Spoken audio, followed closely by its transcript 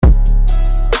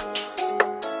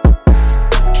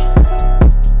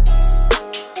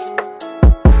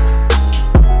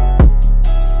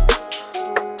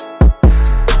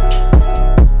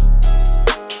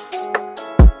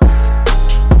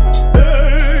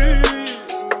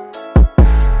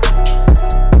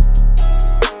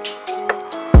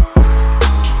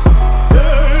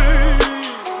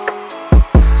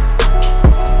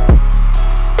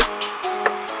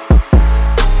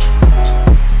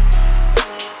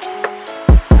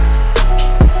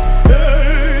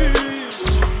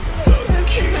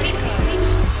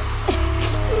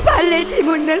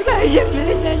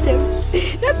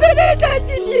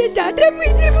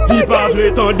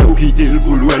vle tande ou kitel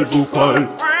Poul wel Pou kow.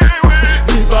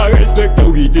 Li pa respekte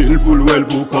ou kitel Poul wel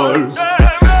Pou kow.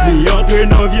 Li entre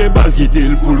nan vie base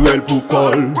kitel Poul wel Pou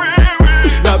kow.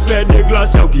 La fête des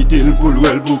glaces ou kitel Poul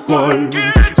wel Pou kow.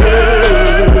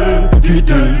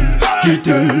 Kitel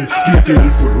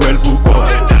Poul wel Pou kow.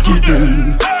 Kitel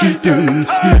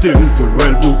Poul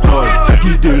wel Pou kow.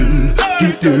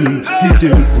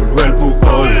 Kitel Poul wel Pou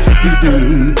kow.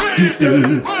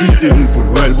 Kitel Poul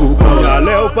wel Pou kow.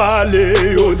 Y'a ou parler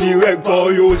yo direct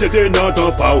pour yo, c'était dans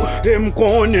ton pao. Et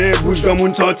m'connaît bouche dans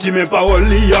mon senti mes paroles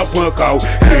li a point cao.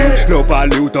 Hey, l'on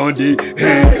parler ou tandis,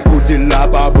 hey, côté là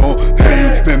pas bon,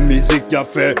 hey, même musique y'a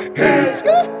fait, hey,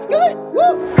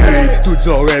 hey, toutes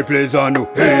oreilles plaisant nous,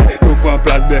 hey, nous prend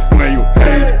place bœuf point yo,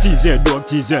 hey, teaser dog,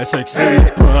 teaser sexe, hey,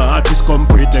 prend artiste comme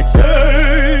prétexte,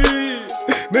 hey,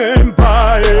 même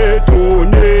pas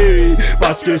étonné,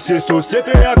 parce que c'est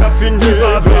société à qu'a fini.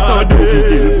 Pas vrai tande ou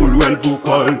kitel Poul wel Pou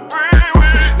kow.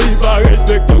 Li pa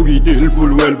respecte ou kitel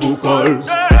Poul wel Pou kow.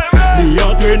 Li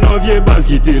entre nan vie base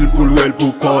kitel Poul wel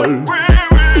Pou kow.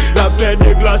 La fête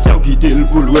des glaces ou kitel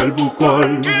Poul wel Pou kow.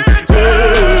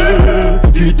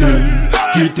 Kitel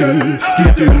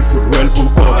Poul wel Pou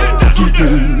kow.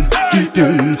 Kitel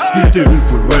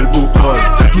Poul wel Pou kow.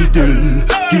 Kitel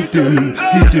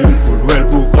Poul wel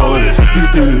Pou kow.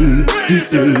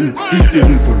 Kitel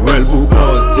Poul wel Pou kow.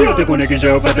 Si yo te connais que j'ai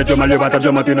fait te mal, yo pas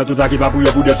t'as mentir dans tout ça qui va pour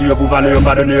yo pour dire tu yo pour valer yo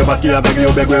pas donner yo parce qu'il avec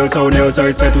yo bec yo sonne yo sans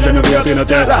respect tout jeune yo vient dans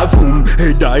terre. La foum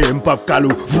et d'ailleurs pap calou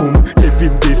foum depuis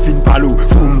m'defin palou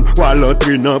foum ou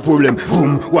l'entrer dans problème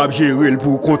foum ou ap gérer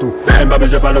pour compte. Même pas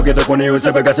besoin pas que te connais yo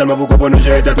c'est pas seulement pour comprendre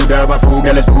j'ai tout derrière pas fou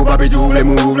gars l'esprit pas tout les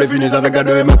moves les finis avec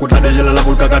gado et ma coûte la déjà la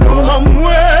pour caca non.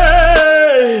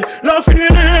 Ouais la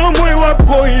finir moi ou ap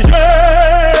corriger.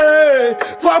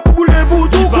 Faut couler pour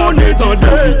tout connaître tande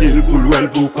kitel Poul wel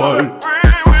Pou kow.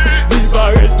 Li pa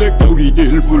respecte ou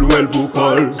kitel Poul wel Pou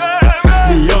kow.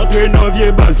 Li entre nan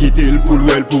vie base kitel Poul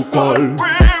wel Pou kow.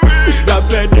 La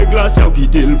fête des glaces ou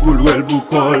kitel Poul wel Pou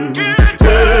kow.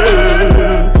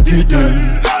 Kitel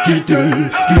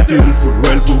Poul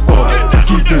wel Pou kow.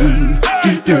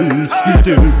 Kitel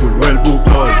Poul wel Pou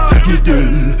kow. Kitel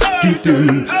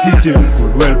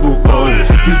Poul wel Pou kow.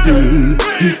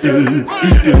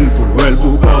 Kitel Poul